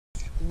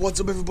What's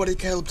up everybody,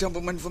 Caleb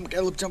Templeman from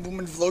Caleb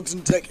Templeman Vlogs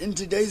and Tech. In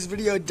today's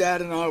video,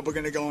 Dad and I we're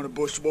going to go on a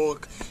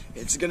bushwalk.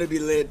 It's going to be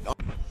lit.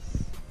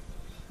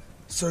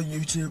 So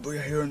YouTube, we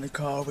are here in the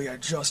car. We are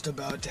just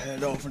about to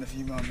head off in a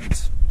few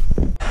moments.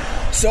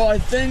 So I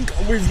think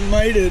we've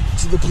made it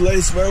to the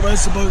place where we're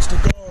supposed to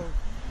go.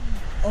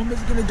 I'm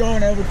just going to go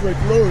and have a quick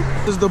look.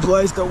 This is the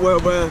place that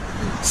we're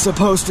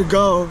supposed to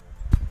go.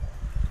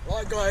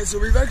 Right guys, so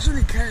we've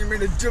actually came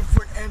in a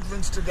different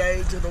entrance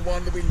today to the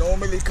one that we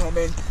normally come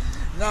in.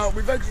 Now,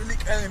 we've actually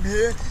came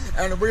here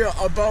and we are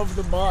above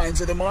the mine,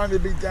 so the mine will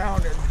be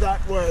down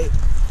that way.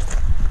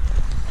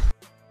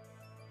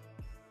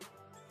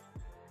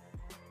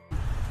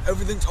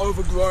 Everything's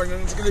overgrown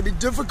and it's going to be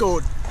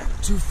difficult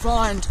to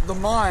find the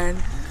mine.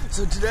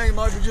 So today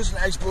might be just an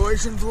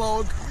exploration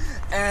vlog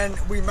and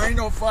we may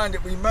not find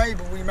it. We may,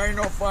 but we may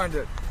not find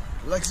it.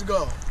 Let's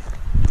go.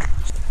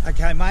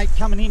 Okay mate,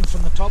 coming in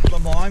from the top of the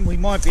mine, we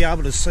might be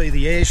able to see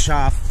the air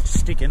shaft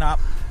sticking up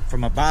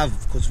from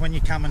above, because when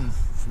you're coming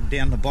from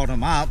down the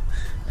bottom up,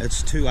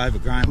 it's too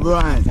overgrown.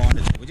 Right. Find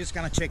it. We're just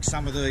going to check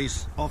some of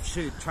these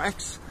offshoot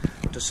tracks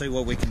to see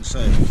what we can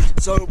see.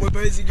 So we're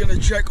basically going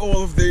to check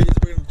all of these.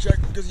 We're going to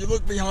check, because you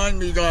look behind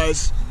me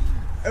guys,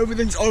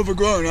 everything's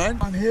overgrown, right?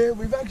 I'm here,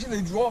 we've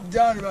actually dropped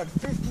down about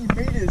 50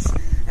 meters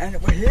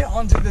and we're here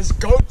onto this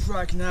goat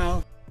track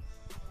now.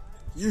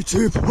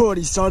 YouTube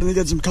already starting to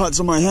get some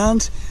cuts on my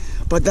hand,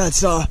 but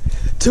that's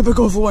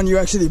typical for when you're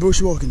actually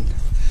bushwalking.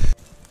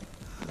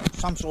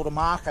 Some sort of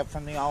marker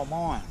from the old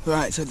mine.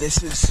 Right, so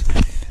this is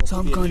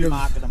some kind of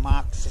marker to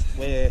mark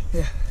where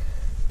the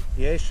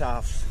air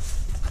shafts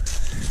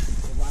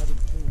are loaded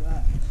through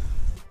that.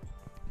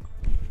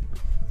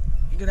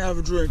 You're gonna have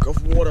a drink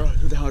of water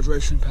with the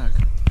hydration pack.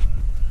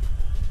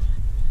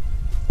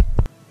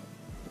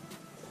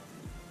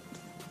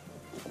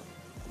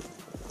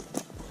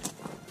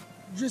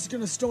 Just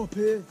gonna stop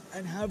here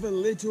and have a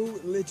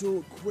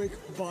little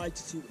quick bite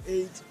to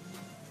eat.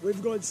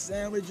 We've got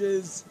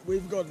sandwiches,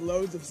 we've got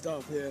loads of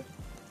stuff here.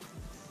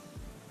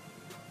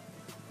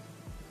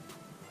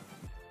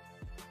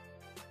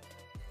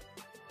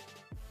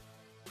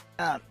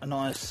 A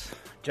nice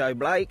Joe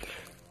Blake,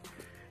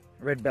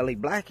 red belly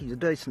black, he's a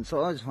decent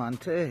sized one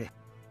too.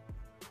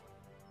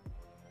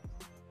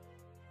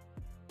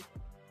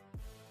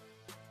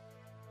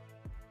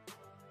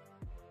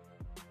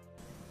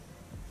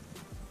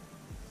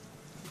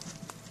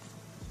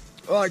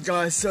 Alright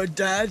guys, so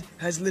Dad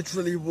has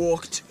literally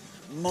walked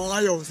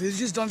miles. He's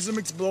just done some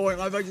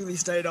exploring. I've actually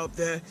stayed up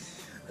there.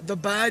 The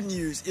bad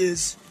news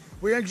is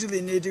we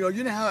actually need to go,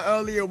 you know how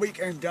earlier we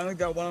came down like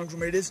that 100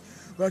 meters?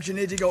 We actually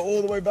need to go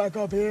all the way back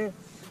up here,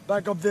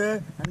 back up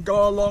there, and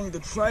go along the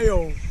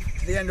trail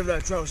to the end of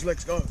that trail. So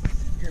let's go.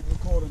 Keep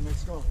recording,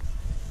 let's go.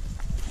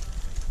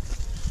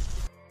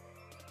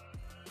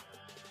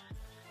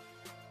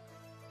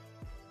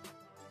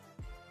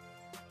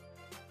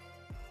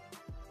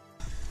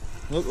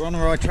 Look, we're on the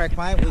right track,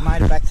 mate. We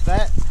made it back to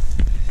that.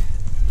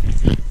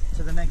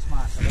 To the next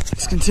marker.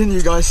 Let's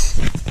continue, guys.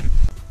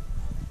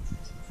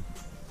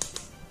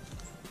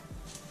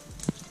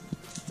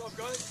 What's up,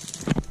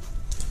 guys?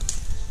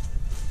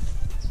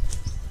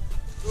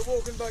 We're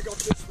walking back up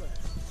this way.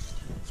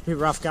 It's a bit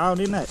rough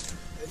going, isn't it?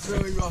 It's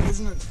really rough,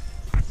 isn't it?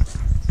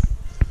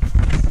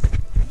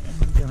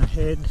 I'm going to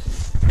head.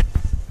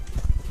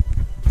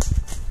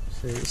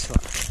 See this way.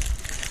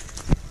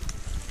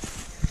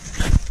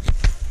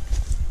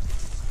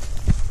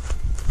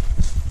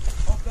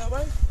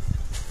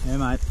 Yeah,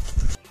 mate.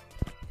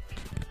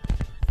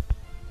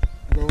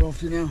 Go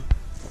off you now.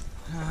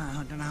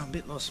 I don't know, I'm a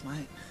bit lost,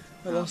 mate.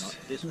 We're lost.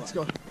 This Let's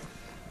way. go.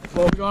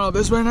 Well, we're going up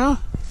this way now?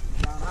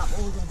 Going up,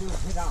 all we're going to do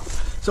is head up.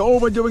 So all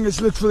we're doing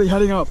is literally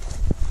heading up.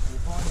 We'll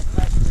find the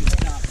place we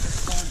head up.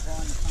 Let's try and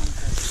find the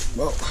sunset.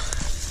 Well,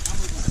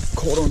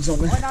 caught on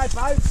something. I know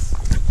boats.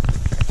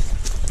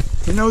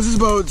 He knows his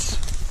boats.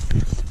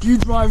 Do you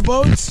drive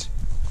boats?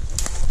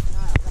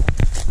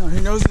 No,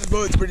 he knows his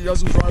boats, but he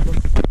doesn't drive them.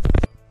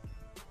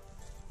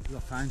 You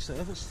got phone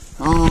service?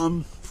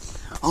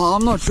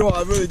 I'm not sure.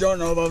 I really don't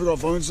know if I've got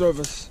phone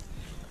service.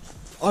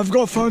 I've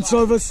got phone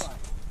service.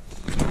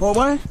 What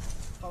way?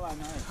 Oh, I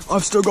know.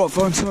 I've still got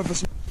phone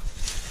service.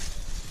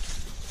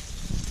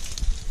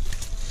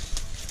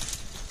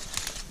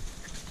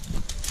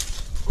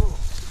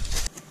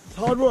 It's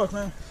hard work,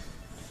 man.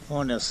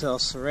 Find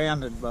ourselves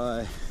surrounded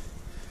by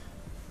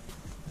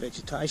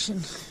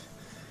vegetation.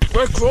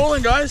 We're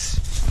crawling, guys.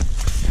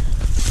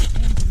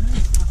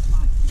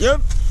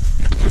 Yep.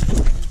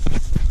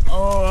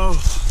 Oh.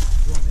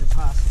 You want me to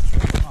pass the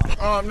tree?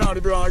 Oh, no,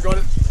 to be honest, I got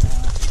it.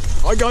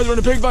 Alright guys, we're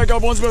going to pick back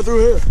up once we're through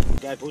here.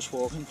 Go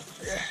bushwalking.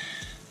 Yeah.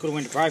 Could have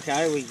went to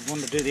Broco, we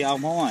wanted to do the old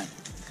mine.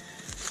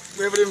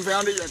 We haven't even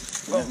found it yet.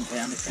 We haven't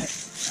found it yet.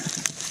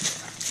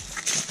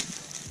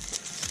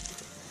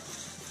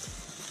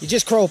 You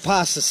just crawled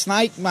past the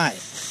snake,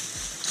 mate.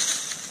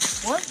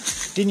 What?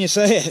 Didn't you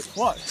see it?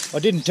 What? I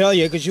didn't tell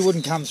you because you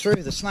wouldn't come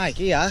through the snake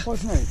here. What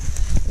snake?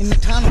 In the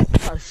tunnel.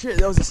 Oh shit,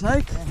 that was a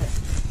snake?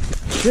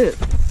 Shit.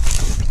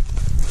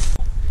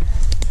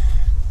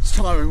 It's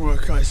tiring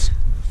work, guys.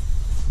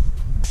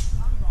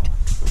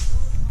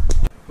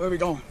 Where are we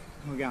going?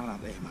 We're going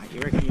up there, mate. You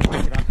reckon you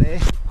make it up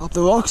there? Up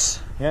the rocks?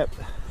 Yep.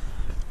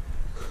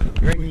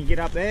 You reckon you get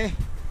up there?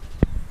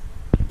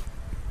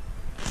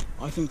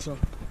 I think so.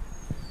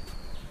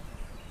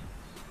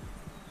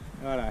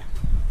 Righto.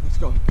 Let's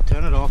go.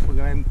 Turn it off. We're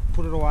going to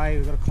put it away.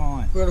 We've got to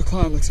climb. We're gonna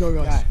climb. Let's go,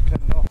 guys. Go.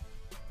 Turn it off.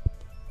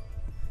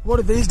 What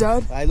are these,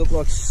 Dad? They look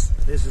like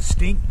there's a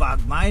stink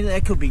bug, mate.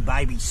 That could be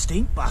baby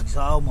stink bugs.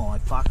 Oh my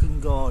fucking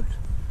god!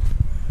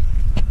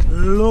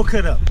 Look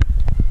at them.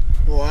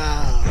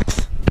 Wow.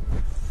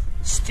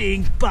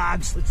 Stink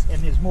bugs.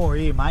 And there's more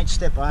here, mate.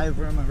 Step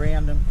over them,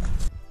 around them.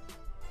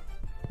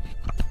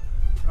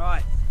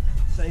 Right.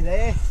 See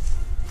there?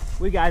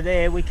 We go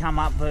there. We come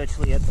up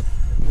virtually at the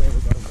where we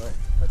got to go.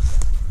 Let's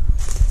go.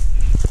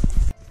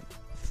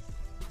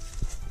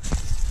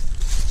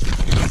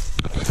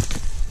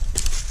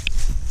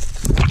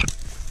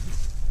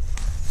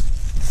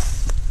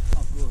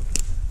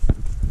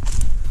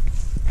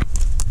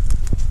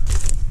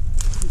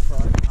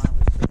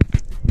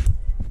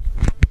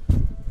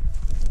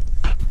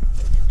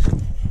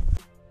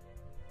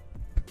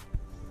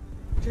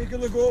 Take a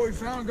look at what we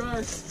found,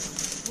 guys.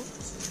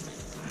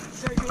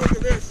 Take a look at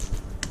this.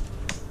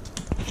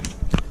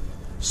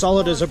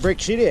 Solid as a brick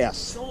shit house.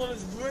 Solid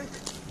as brick,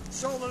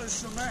 solid as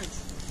cement.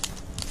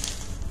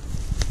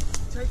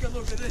 Take a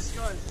look at this,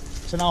 guys.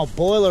 It's an old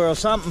boiler or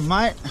something,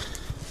 mate.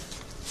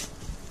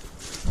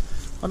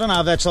 I don't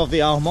know if that's off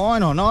the old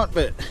mine or not,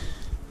 but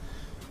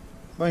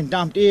been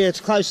dumped here.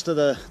 It's close to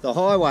the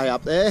highway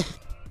up there.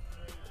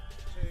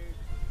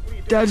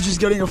 Dad's just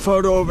getting a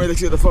photo of me.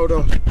 Let's get the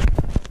photo.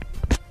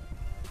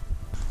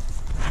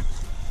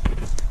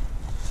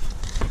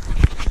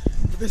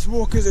 This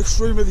walk is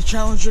extremely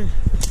challenging.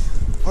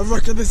 I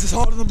reckon this is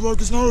harder than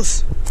bloke's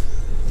nose.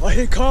 I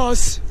hear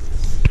cars.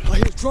 I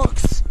hear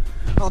trucks.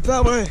 Up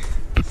that way.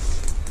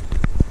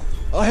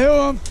 I hear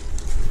them.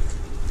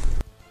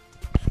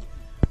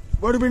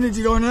 Where do we need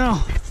to go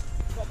now?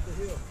 Up the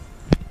hill.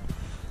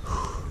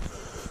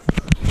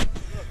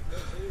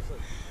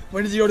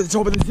 We need to go to the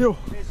top of this hill.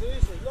 There's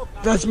Uzi. Look,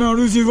 That's Mount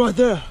Uzi right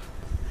there.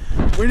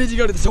 We need to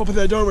go to the top of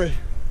there, don't we?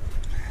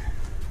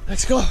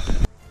 Let's go.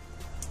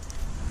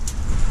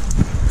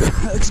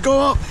 Let's go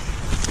up.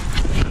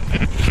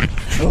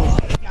 Oh,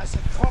 there goes the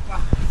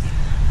copper.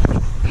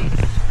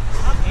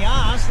 Up the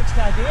arse, let's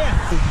go down.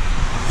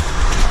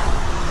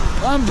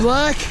 I'm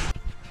black.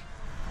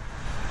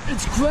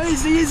 It's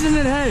crazy, isn't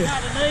it, hey?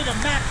 Now we need a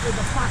map with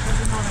the fuckers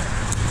on it.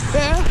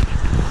 Yeah?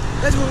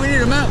 That's what we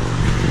need, a map.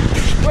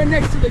 We're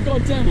next to the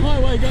goddamn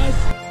highway, guys.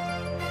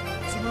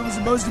 So we were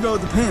supposed to go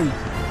with the pin.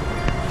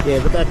 Yeah,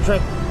 but that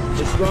track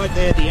is right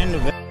there at the end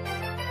of it.